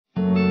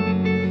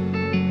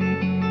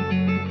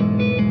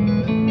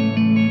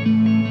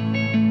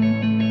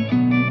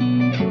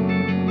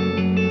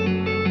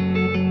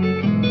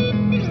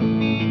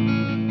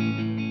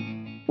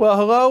Well,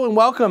 hello and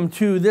welcome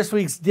to this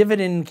week's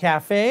Dividend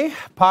Cafe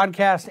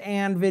podcast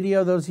and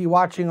video. Those of you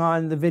watching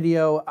on the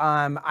video,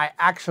 I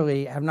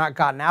actually have not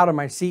gotten out of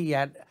my seat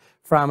yet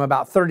from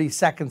about 30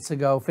 seconds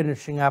ago,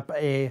 finishing up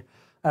a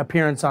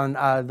appearance on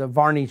the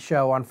Varney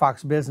show on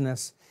Fox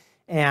Business.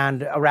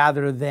 And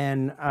rather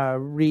than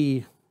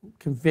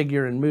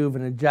reconfigure and move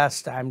and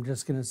adjust, I'm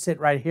just going to sit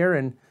right here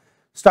and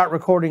start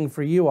recording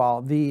for you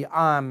all. The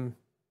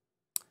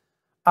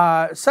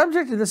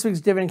subject of this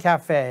week's Dividend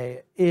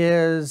Cafe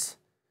is,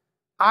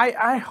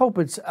 I hope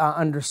it's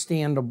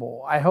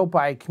understandable. I hope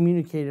I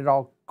communicate it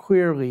all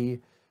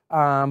clearly,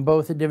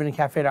 both at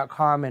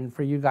dividendcafe.com and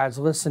for you guys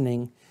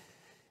listening.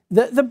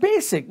 The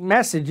basic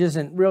message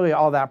isn't really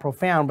all that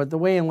profound, but the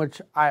way in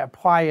which I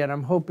apply it,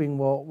 I'm hoping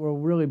will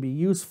really be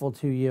useful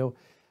to you.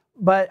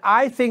 But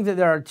I think that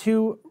there are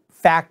two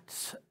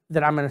facts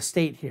that I'm going to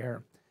state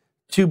here,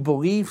 two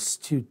beliefs,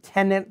 two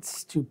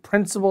tenets, two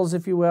principles,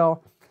 if you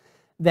will,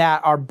 that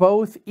are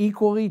both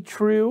equally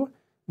true,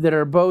 that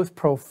are both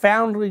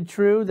profoundly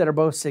true, that are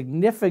both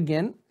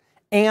significant,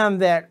 and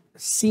that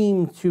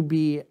seem to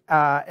be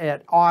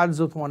at odds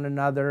with one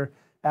another,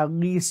 at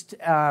least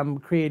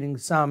creating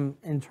some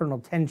internal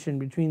tension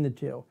between the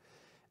two.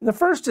 And the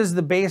first is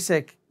the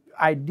basic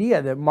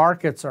idea that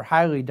markets are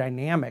highly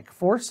dynamic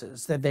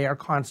forces, that they are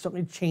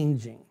constantly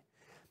changing,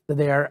 that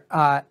they are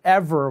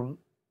ever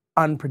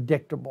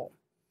unpredictable,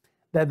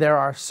 that there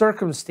are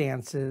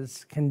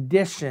circumstances,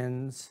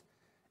 conditions,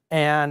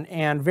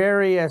 and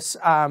various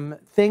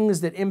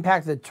things that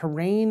impact the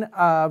terrain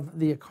of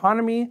the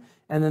economy,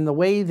 and then the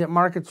way that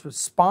markets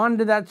respond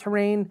to that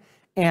terrain,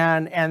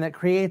 and that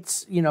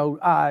creates,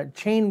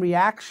 chain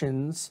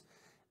reactions,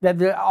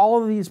 that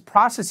all of these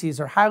processes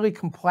are highly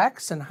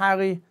complex and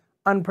highly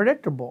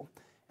unpredictable.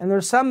 And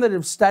there's some that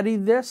have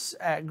studied this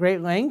at great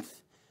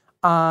length.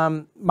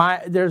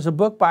 There's a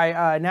book by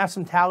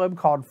Nassim Taleb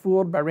called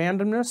Fooled by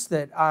Randomness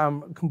that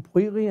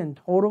completely and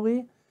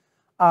totally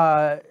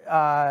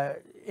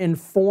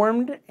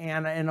informed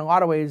and in a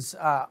lot of ways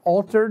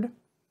altered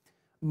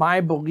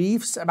my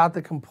beliefs about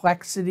the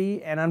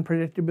complexity and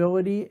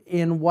unpredictability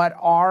in what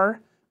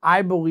are,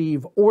 I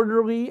believe,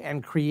 orderly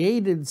and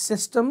created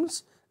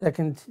systems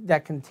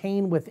that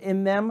contain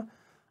within them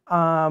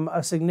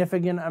a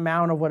significant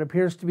amount of what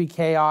appears to be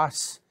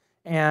chaos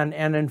and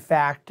in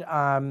fact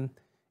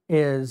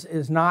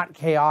is not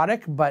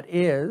chaotic, but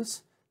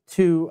is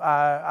to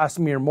us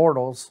mere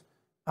mortals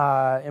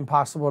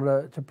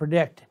impossible to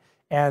predict,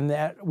 and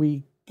that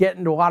we get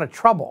into a lot of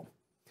trouble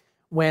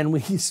when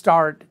we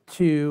start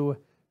to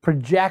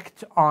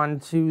project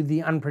onto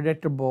the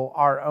unpredictable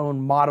our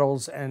own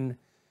models and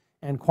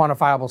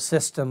quantifiable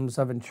systems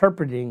of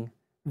interpreting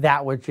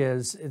that which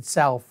is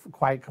itself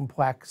quite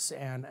complex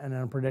and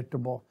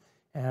unpredictable.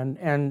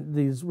 And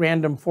these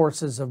random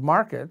forces of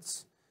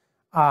markets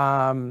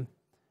are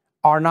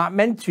not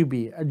meant to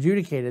be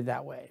adjudicated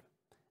that way.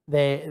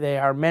 They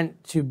are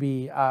meant to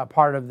be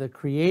part of the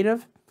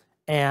creative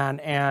and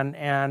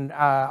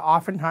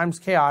oftentimes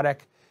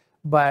chaotic,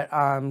 but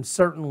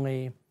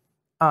certainly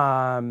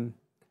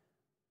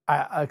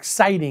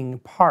exciting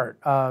part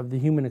of the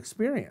human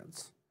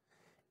experience.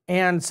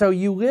 And so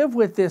you live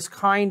with this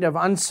kind of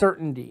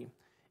uncertainty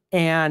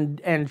and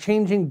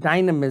changing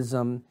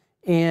dynamism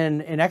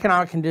in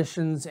economic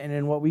conditions and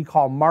in what we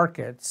call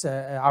markets,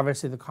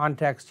 obviously the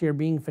context here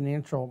being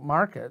financial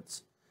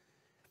markets.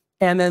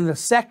 And then the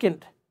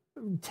second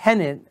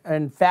tenet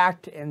and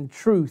fact and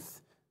truth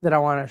that I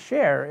want to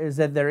share is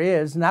that there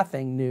is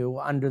nothing new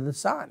under the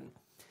sun.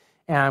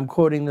 And I'm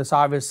quoting this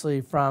obviously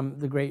from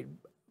the great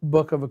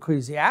book of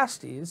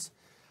Ecclesiastes,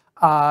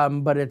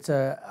 but it's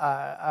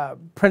a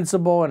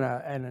principle and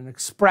an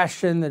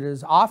expression that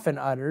is often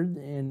uttered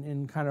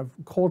in kind of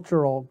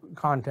cultural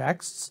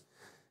contexts.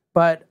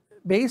 But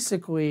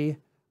basically,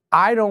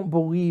 I don't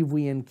believe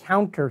we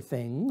encounter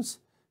things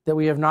that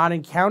we have not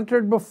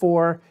encountered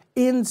before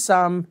in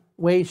some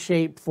way,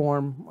 shape,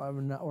 form,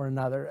 or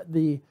another.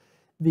 The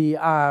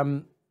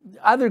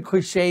other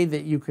cliche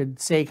that you could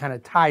say kind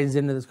of ties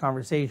into this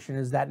conversation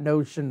is that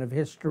notion of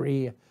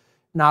history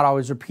not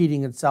always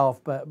repeating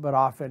itself, but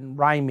often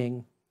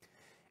rhyming.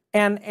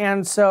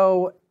 And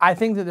so I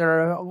think that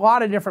there are a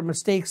lot of different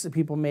mistakes that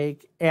people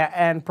make,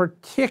 and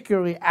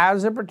particularly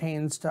as it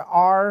pertains to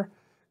our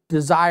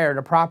desire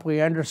to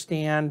properly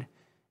understand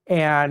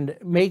and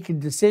make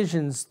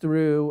decisions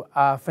through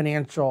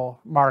financial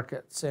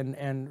markets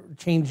and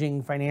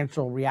changing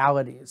financial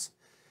realities.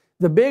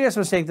 The biggest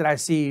mistake that I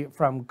see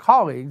from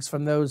colleagues,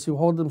 from those who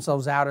hold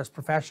themselves out as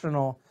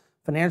professional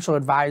financial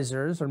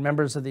advisors or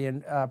members of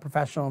the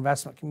professional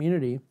investment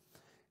community,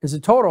 is a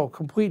total,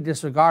 complete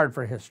disregard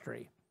for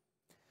history.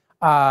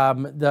 A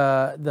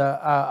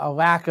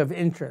lack of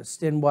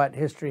interest in what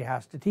history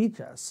has to teach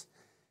us.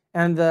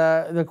 And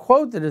the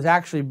quote that has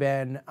actually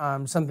been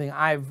something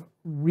I've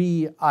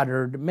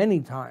re-uttered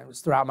many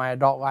times throughout my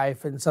adult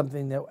life, and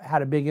something that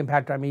had a big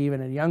impact on me even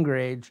at a younger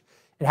age.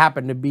 It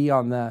happened to be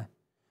on the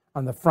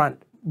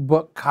front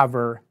book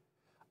cover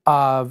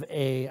of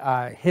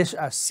a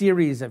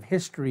series of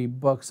history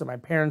books that my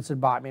parents had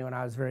bought me when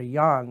I was very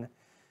young.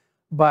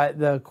 But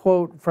the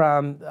quote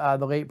from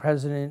the late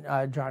President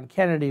John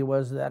Kennedy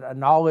was that a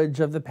knowledge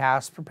of the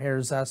past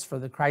prepares us for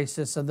the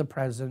crisis of the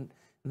present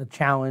and the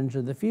challenge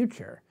of the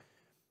future.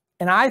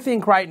 And I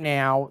think right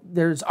now,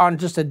 there's on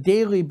just a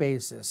daily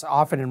basis,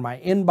 often in my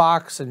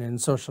inbox and in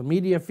social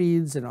media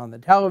feeds and on the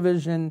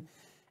television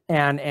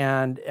and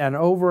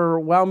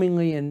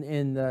overwhelmingly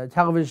in the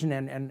television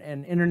and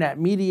internet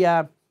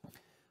media,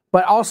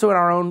 but also in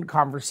our own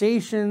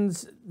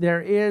conversations, there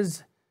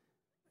is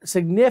a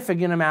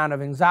significant amount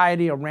of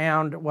anxiety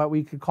around what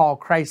we could call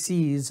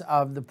crises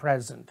of the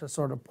present, a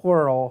sort of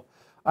plural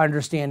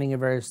understanding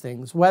of various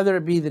things, whether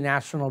it be the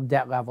national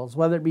debt levels,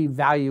 whether it be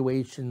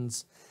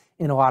valuations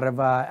in a lot of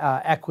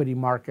equity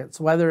markets,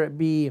 whether it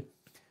be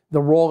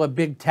the role of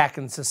big tech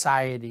in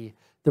society,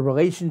 the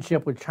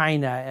relationship with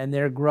China and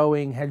their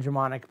growing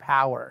hegemonic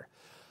power.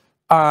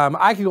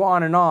 I could go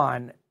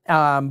on,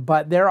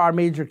 but there are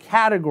major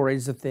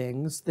categories of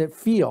things that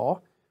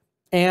feel,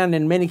 and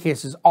in many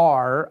cases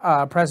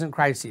are, present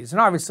crises. And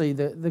obviously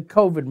the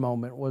COVID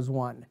moment was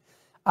one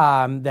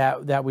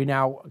that we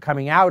now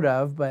coming out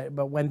of,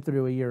 but went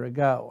through a year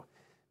ago.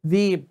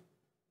 The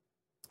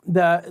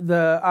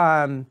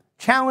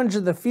challenge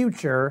of the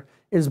future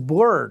is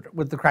blurred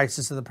with the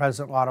crisis of the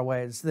present in a lot of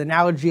ways. The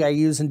analogy I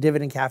use in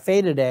Dividend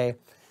Cafe today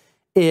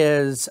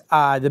is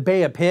the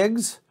Bay of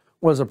Pigs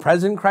was a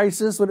present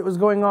crisis when it was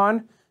going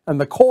on,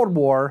 and the Cold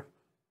War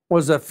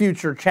was a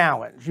future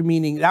challenge,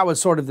 meaning that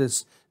was sort of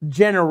this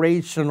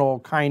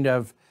generational kind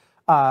of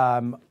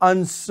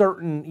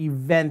uncertain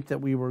event that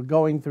we were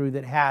going through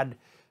that had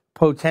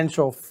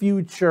potential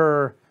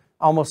future,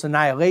 almost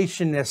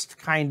annihilationist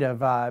kind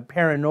of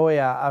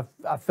paranoia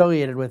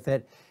affiliated with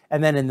it.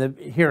 And then in the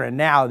here and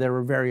now, there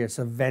were various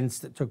events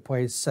that took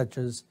place, such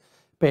as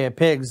Bay of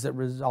Pigs, that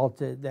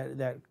resulted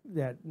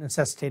that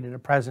necessitated a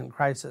present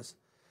crisis.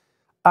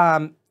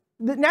 The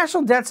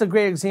national debt's a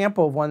great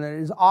example of one that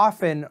is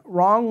often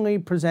wrongly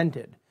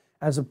presented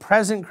as a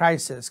present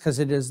crisis because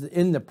it is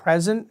in the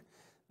present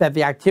that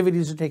the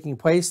activities are taking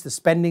place, the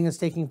spending is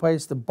taking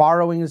place, the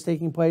borrowing is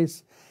taking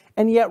place,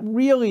 and yet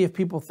really, if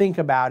people think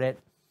about it,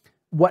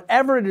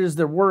 whatever it is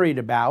they're worried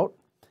about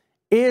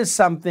is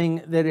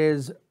something that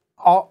is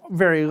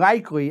very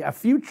likely a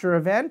future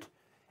event,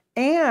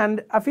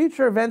 and a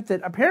future event that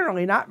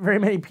apparently not very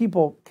many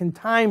people can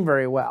time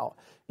very well.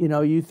 You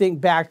know, you think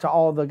back to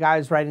all the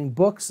guys writing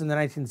books in the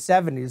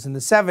 1970s, and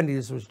the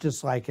 70s was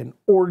just like an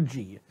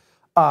orgy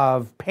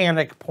of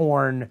panic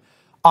porn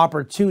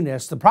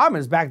opportunists. The problem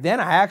is back then,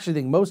 I actually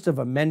think most of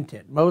them meant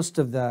it. Most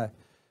of the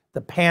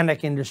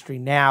panic industry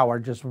now are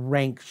just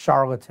rank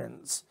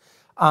charlatans.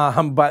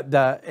 But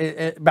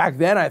back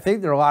then, I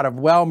think there were a lot of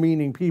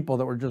well-meaning people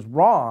that were just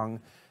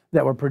wrong,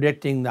 that were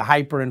predicting the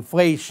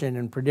hyperinflation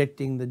and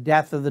predicting the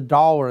death of the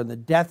dollar and the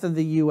death of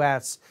the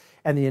U.S.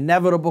 and the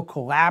inevitable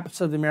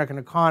collapse of the American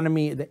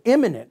economy, the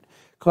imminent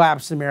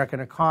collapse of the American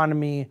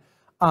economy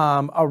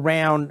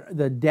around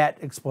the debt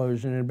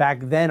explosion. And back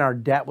then, our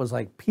debt was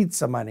like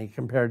pizza money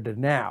compared to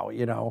now,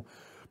 you know.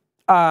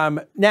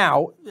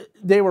 Now,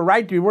 they were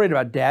right to be worried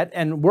about debt,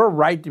 and we're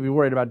right to be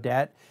worried about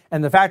debt.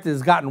 And the fact that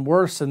it's gotten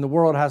worse and the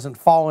world hasn't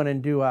fallen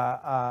into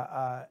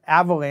a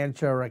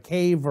avalanche or a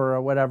cave or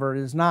whatever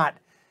is not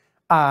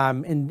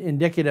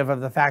indicative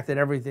of the fact that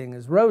everything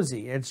is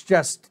rosy. It's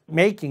just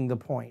making the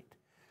point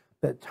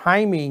that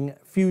timing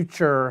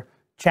future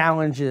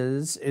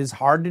challenges is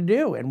hard to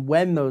do, and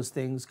when those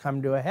things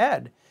come to a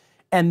head.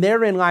 And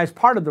therein lies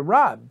part of the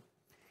rub,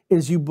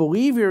 is you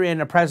believe you're in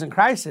a present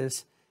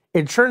crisis,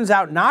 it turns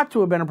out not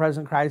to have been a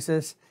present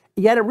crisis,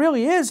 yet it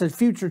really is a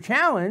future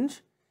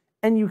challenge,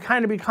 and you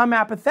kind of become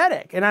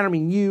apathetic. And I don't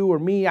mean you or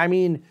me, I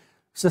mean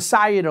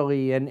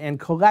societally and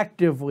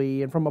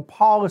collectively and from a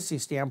policy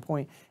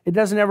standpoint, it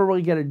doesn't ever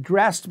really get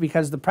addressed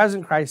because the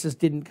present crisis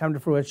didn't come to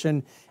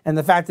fruition, and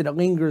the fact that it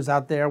lingers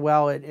out there,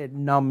 well, it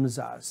numbs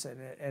us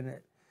and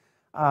it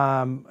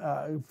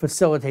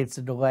facilitates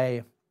a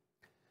delay.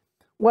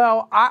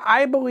 Well,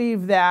 I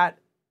believe that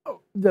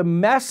the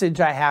message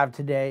I have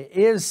today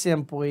is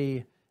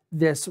simply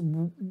this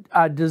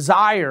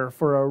desire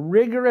for a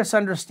rigorous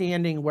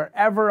understanding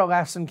wherever a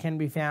lesson can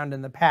be found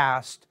in the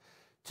past,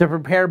 to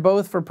prepare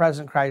both for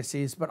present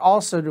crises, but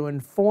also to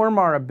inform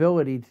our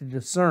ability to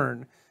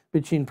discern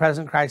between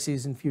present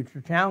crises and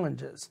future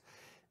challenges.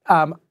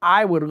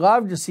 I would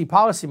love to see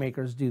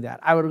policymakers do that.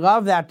 I would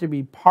love that to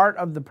be part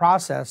of the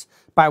process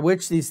by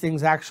which these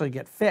things actually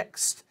get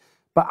fixed.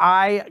 But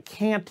I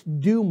can't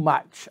do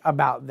much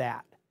about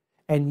that,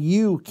 and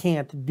you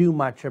can't do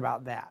much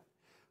about that.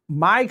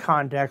 My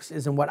context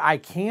is in what I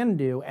can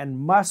do and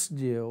must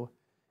do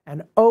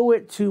and owe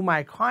it to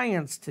my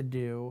clients to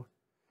do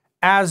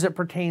as it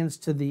pertains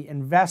to the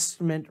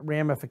investment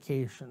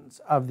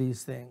ramifications of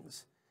these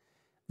things.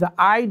 The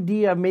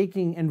idea of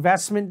making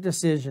investment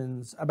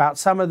decisions about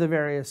some of the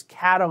various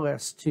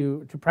catalysts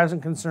to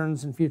present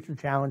concerns and future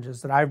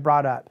challenges that I've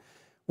brought up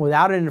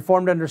without an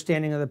informed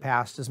understanding of the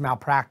past is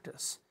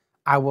malpractice.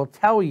 I will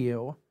tell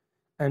you,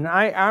 and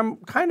I'm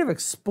kind of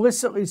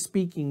explicitly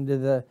speaking to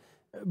the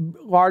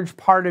large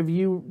part of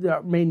you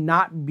that may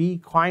not be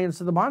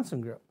clients of the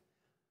Bahnsen Group.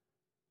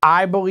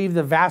 I believe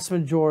the vast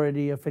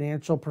majority of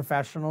financial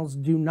professionals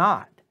do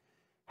not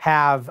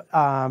have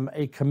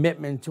a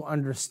commitment to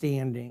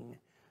understanding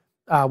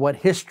what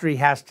history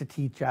has to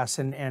teach us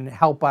and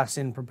help us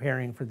in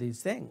preparing for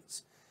these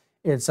things.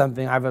 It's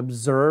something I've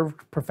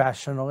observed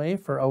professionally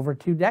for over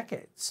 2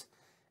 decades.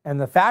 And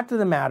the fact of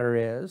the matter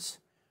is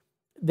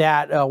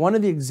that one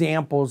of the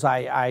examples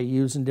I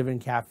use in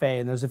Dividend Cafe,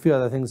 and there's a few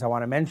other things I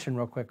want to mention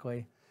real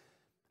quickly,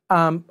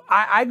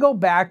 I go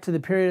back to the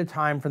period of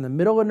time from the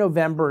middle of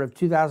November of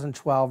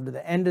 2012 to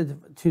the end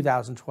of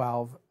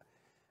 2012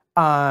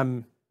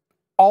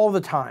 all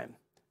the time,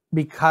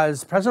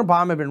 because President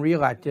Obama had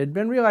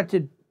been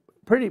reelected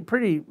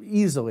pretty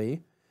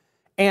easily,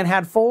 and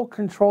had full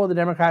control of the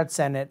Democratic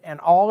Senate, and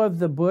all of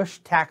the Bush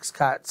tax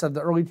cuts of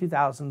the early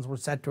 2000s were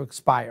set to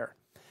expire.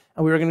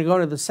 And we were going to go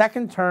into the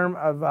second term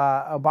of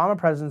Obama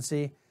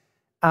presidency,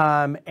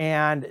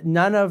 and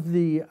none of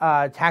the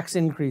tax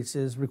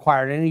increases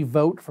required any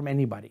vote from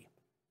anybody.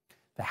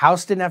 The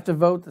House didn't have to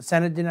vote, the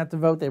Senate didn't have to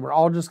vote, they were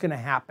all just going to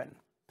happen.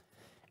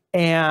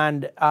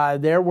 And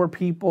there were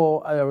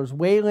people, there was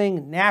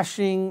wailing,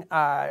 gnashing,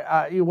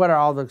 what are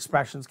all the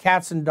expressions?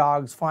 Cats and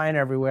dogs flying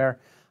everywhere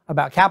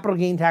about capital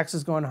gain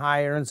taxes going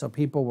higher. And so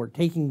people were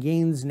taking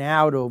gains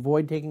now to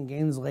avoid taking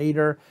gains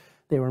later.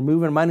 They were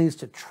moving monies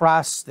to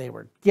trusts. They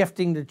were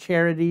gifting to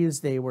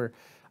charities. They were,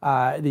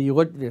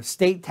 the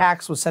estate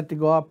tax was set to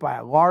go up by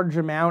a large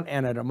amount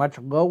and at a much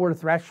lower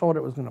threshold.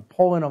 It was going to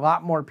pull in a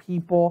lot more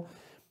people.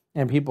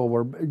 And people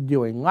were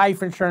doing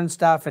life insurance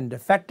stuff and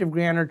defective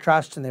grantor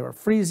trusts, and they were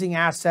freezing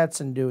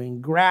assets and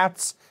doing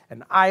GRATs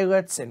and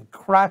ILETs and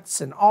CRUTs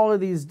and all of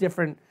these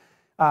different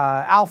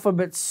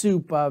alphabet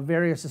soup of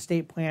various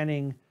estate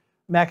planning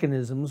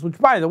mechanisms, which,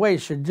 by the way,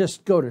 should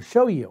just go to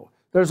show you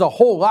there's a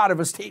whole lot of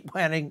estate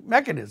planning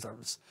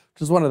mechanisms,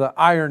 which is one of the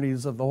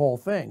ironies of the whole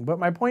thing. But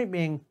my point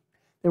being,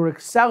 they were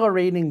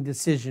accelerating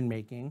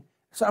decision-making,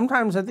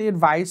 sometimes at the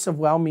advice of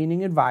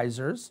well-meaning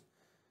advisors,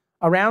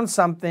 around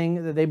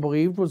something that they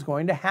believed was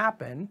going to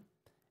happen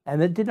and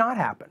that did not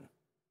happen.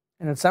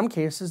 And in some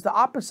cases, the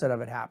opposite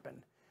of it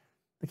happened.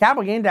 The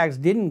capital gain tax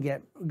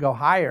didn't go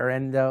higher,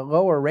 and the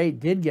lower rate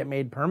did get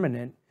made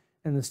permanent.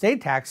 And the state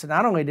tax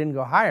not only didn't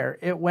go higher,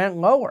 it went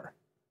lower.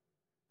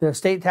 The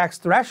state tax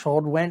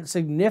threshold went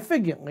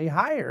significantly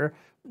higher,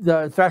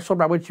 the threshold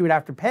by which you would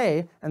have to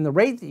pay, and the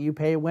rate that you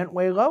pay went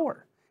way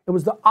lower. It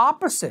was the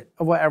opposite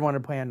of what everyone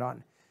had planned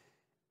on.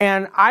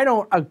 And I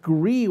don't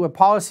agree with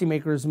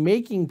policymakers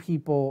making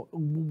people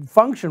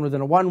function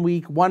within a 1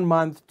 week, 1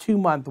 month, 2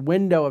 month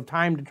window of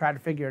time to try to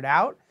figure it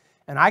out.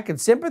 And I can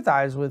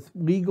sympathize with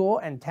legal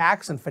and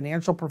tax and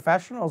financial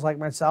professionals like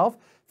myself,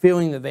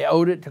 feeling that they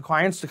owed it to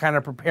clients to kind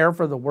of prepare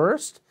for the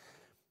worst.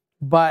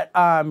 But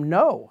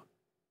no,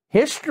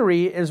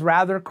 history is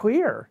rather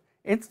clear.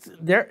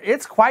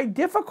 It's quite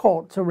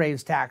difficult to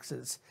raise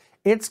taxes.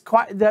 It's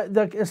quite,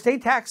 the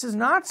estate tax is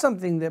not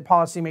something that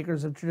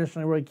policymakers have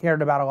traditionally really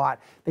cared about a lot.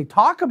 They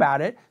talk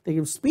about it, they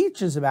give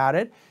speeches about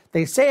it,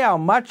 they say how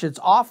much it's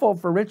awful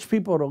for rich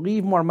people to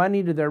leave more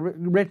money to their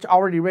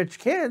already rich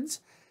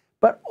kids,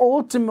 but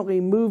ultimately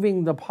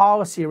moving the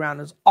policy around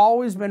has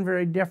always been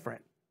very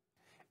different.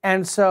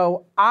 And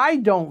so I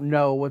don't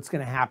know what's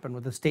going to happen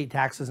with estate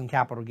taxes and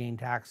capital gain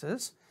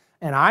taxes.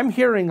 And I'm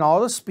hearing all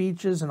the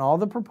speeches and all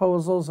the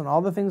proposals and all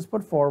the things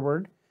put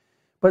forward,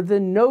 but the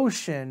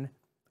notion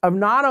of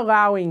not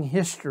allowing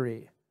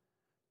history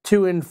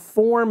to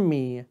inform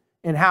me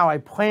in how I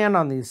plan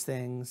on these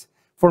things,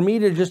 for me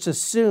to just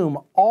assume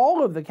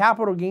all of the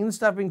capital gain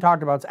stuff being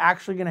talked about is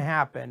actually going to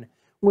happen,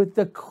 with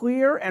the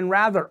clear and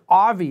rather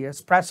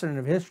obvious precedent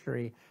of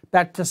history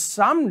that to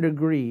some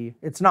degree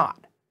it's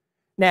not.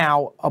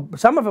 Now,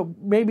 some of it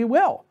maybe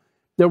will.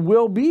 There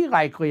will be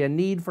likely a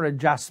need for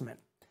adjustment.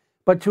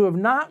 But to have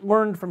not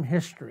learned from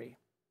history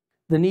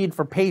the need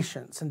for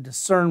patience and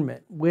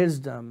discernment,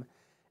 wisdom,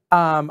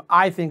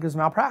 I think is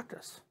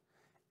malpractice.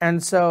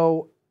 And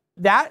so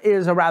that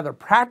is a rather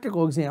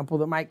practical example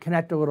that might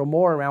connect a little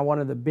more around one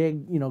of the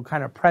big,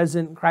 kind of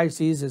present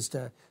crises as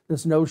to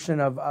this notion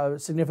of a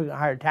significant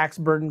higher tax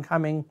burden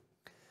coming,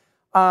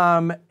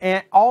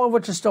 and all of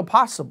which is still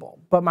possible.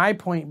 But my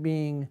point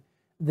being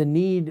the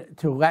need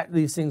to let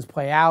these things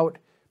play out,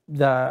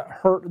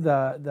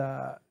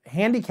 the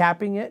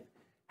handicapping it,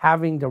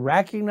 having to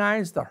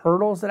recognize the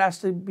hurdles that has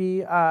to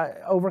be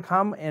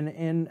overcome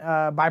in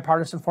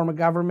bipartisan form of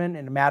government,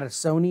 in a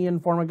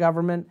Madisonian form of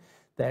government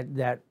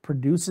that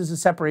produces a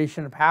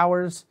separation of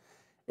powers.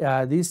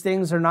 These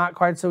things are not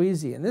quite so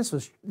easy. And this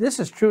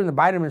is true in the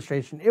Biden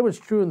administration. It was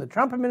true in the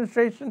Trump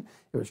administration.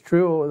 It was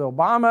true in the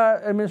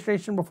Obama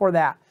administration before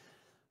that.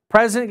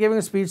 President giving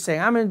a speech saying,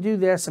 I'm going to do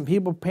this, and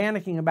people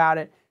panicking about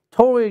it,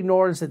 totally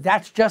ignores that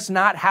that's just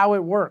not how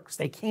it works.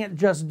 They can't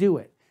just do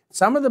it.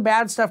 Some of the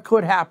bad stuff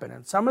could happen,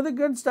 and some of the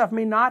good stuff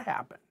may not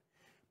happen.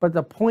 But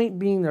the point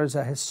being, there's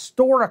a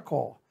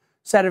historical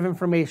set of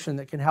information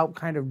that can help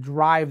kind of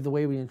drive the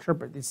way we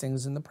interpret these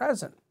things in the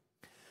present.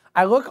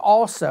 I look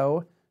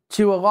also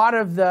to a lot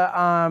of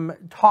the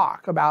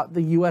talk about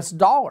the US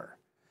dollar.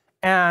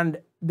 And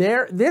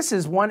this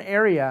is one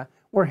area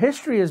where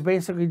history has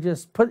basically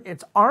just put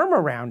its arm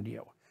around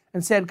you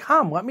and said,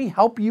 come, let me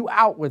help you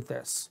out with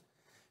this.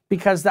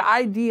 Because the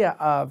idea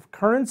of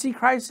currency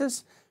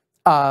crisis,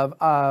 of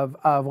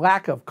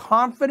lack of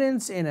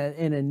confidence in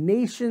a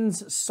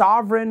nation's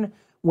sovereign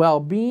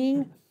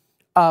well-being,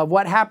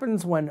 what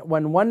happens when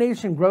one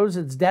nation grows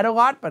its debt a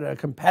lot, but a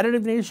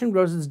competitive nation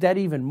grows its debt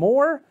even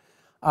more,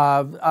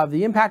 of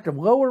the impact of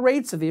lower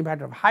rates, of the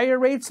impact of higher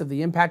rates, of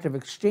the impact of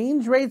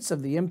exchange rates,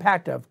 of the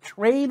impact of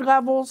trade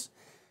levels.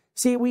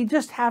 See, we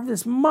just have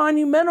this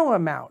monumental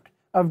amount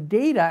of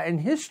data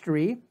and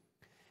history,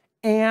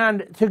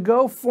 and to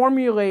go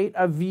formulate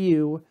a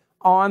view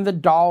on the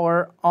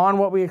dollar, on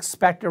what we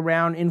expect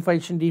around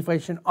inflation,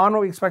 deflation, on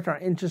what we expect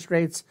around interest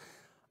rates,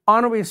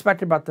 on what we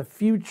expect about the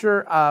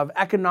future of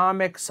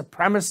economic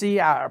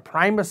supremacy or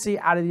primacy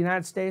out of the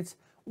United States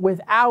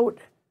without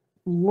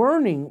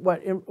learning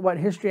what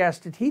history has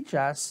to teach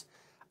us.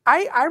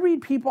 I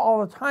read people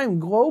all the time,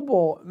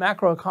 global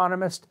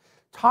macroeconomists,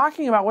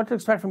 talking about what to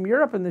expect from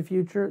Europe in the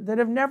future that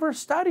have never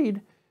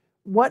studied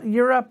what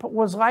Europe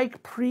was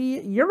like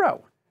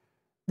pre-Euro,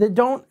 that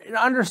don't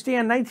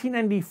understand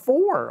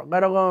 1994,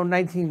 let alone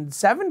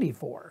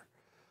 1974.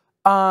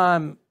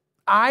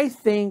 I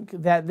think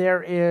that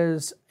there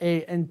is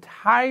an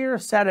entire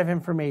set of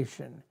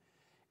information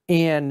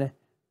in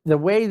the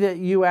way that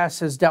U.S.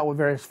 has dealt with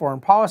various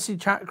foreign policy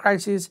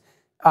crises,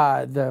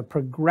 the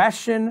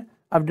progression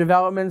of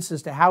developments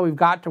as to how we've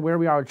got to where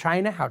we are with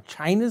China, how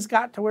China's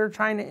got to where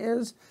China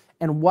is,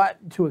 and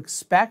what to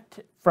expect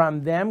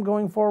from them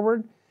going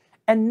forward.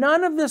 And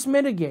none of this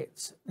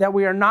mitigates that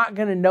we are not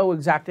going to know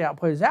exactly how it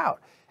plays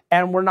out.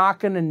 And we're not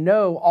going to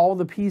know all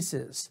the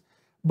pieces,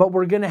 but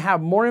we're going to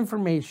have more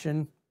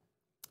information,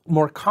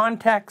 more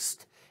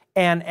context,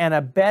 and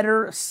a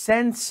better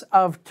sense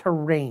of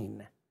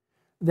terrain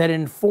that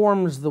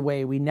informs the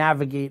way we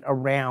navigate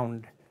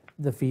around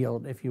the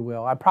field, if you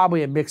will. I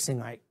probably am mixing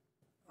like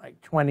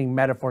 20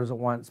 metaphors at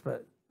once,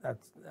 but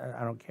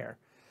I don't care.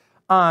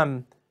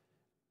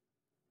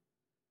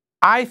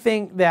 I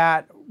think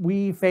that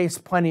we face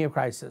plenty of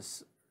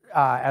crisis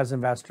as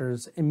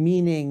investors,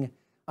 meaning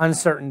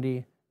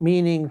uncertainty,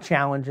 meaning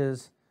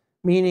challenges,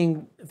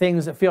 meaning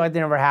things that feel like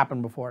they never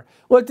happened before.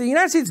 Look, the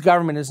United States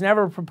government has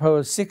never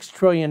proposed $6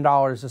 trillion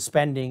of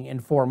spending in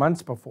 4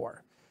 months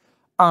before.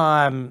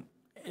 The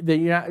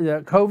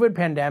COVID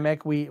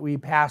pandemic, we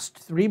passed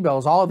 3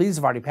 bills. All of these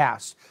have already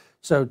passed.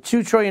 So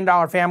 $2 trillion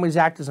Families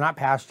Act is not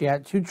passed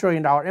yet. $2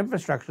 trillion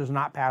infrastructure is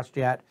not passed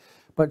yet.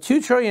 But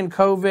 $2 trillion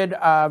COVID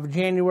of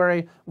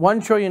January,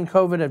 $1 trillion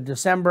COVID of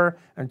December,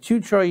 and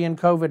 $2 trillion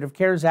COVID of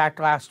CARES Act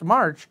last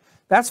March,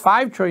 that's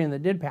 $5 trillion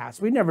that did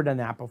pass. We've never done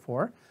that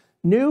before.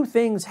 New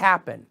things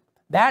happen.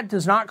 That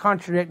does not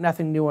contradict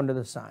nothing new under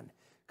the sun.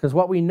 Because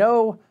what we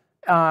know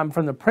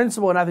from the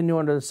principle of nothing new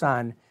under the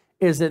sun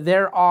is that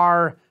there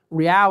are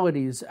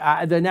realities.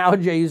 The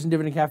analogy I use in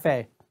Dividend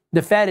Cafe,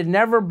 the Fed had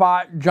never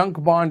bought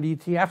junk bond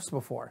ETFs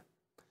before.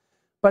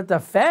 But the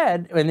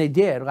Fed, and they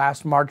did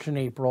last March and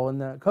April in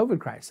the COVID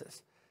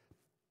crisis,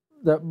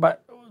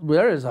 but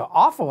there is an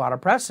awful lot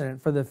of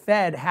precedent for the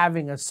Fed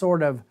having a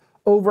sort of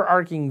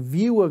overarching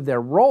view of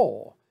their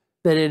role,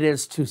 that it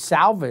is to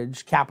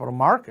salvage capital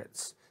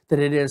markets, that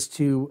it is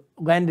to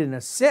lend and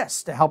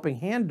assist to helping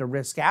hand to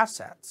risk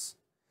assets.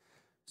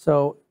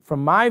 So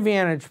from my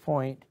vantage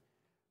point,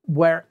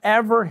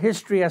 wherever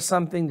history has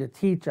something to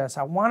teach us,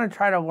 I want to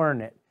try to learn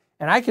it.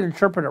 And I can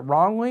interpret it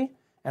wrongly,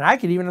 and I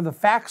could even have the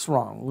facts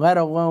wrong, let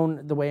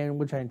alone the way in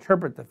which I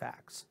interpret the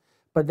facts.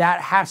 But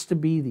that has to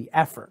be the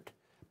effort.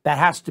 That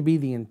has to be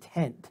the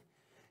intent,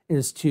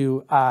 is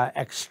to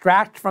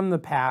extract from the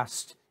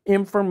past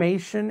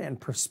information and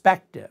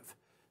perspective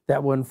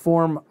that will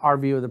inform our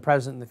view of the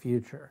present and the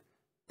future.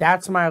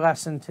 That's my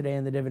lesson today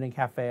in the Dividend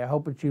Cafe. I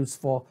hope it's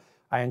useful.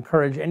 I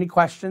encourage any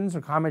questions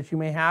or comments you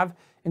may have,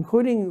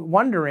 including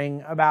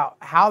wondering about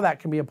how that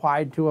can be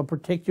applied to a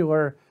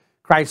particular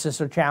crisis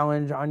or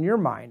challenge on your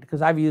mind.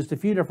 Because I've used a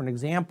few different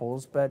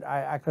examples, but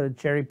I could have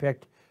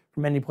cherry-picked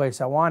from any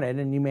place I wanted,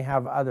 and you may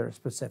have other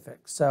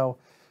specifics. So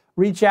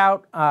reach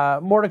out.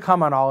 More to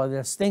come on all of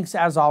this. Thanks,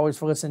 as always,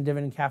 for listening to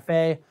Dividend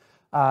Cafe.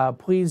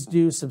 Please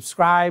do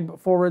subscribe,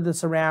 forward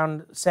this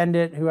around, send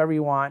it whoever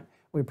you want.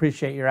 We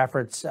appreciate your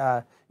efforts,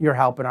 your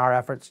help in our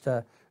efforts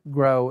to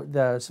grow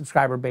the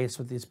subscriber base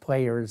with these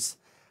players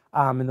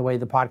in the way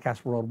the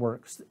podcast world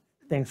works.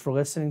 Thanks for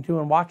listening to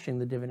and watching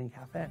the Dividend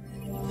Cafe.